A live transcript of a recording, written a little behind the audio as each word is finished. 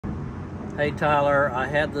Hey Tyler, I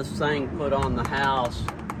had this thing put on the house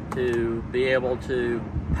to be able to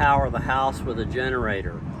power the house with a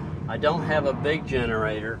generator. I don't have a big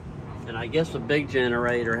generator, and I guess a big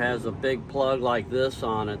generator has a big plug like this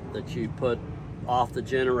on it that you put off the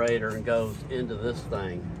generator and goes into this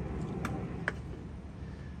thing.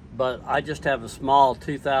 But I just have a small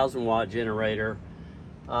 2,000 watt generator,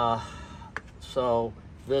 so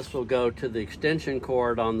this will go to the extension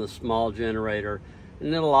cord on the small generator,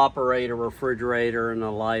 and it'll operate a refrigerator and a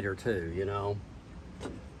lighter too, you know.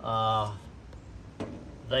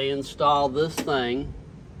 They installed this thing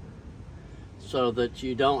so that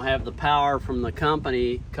you don't have the power from the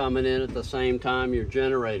company coming in at the same time your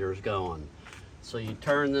generator's going. So you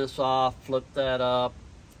turn this off, flip that up,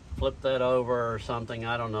 flip that over or something.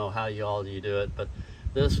 I don't know how you do it, but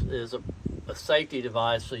this is a safety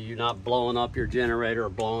device so you're not blowing up your generator or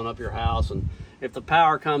blowing up your house. And if the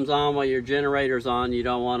power comes on while your generator's on, you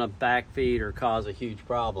don't want to backfeed or cause a huge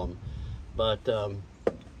problem. But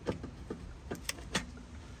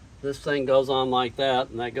this thing goes on like that,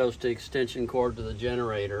 and that goes to extension cord to the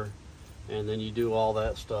generator, and then you do all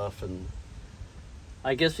that stuff. And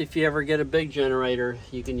I guess if you ever get a big generator,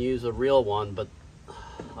 you can use a real one, but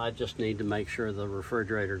I just need to make sure the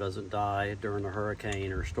refrigerator doesn't die during a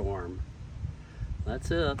hurricane or storm. That's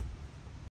it.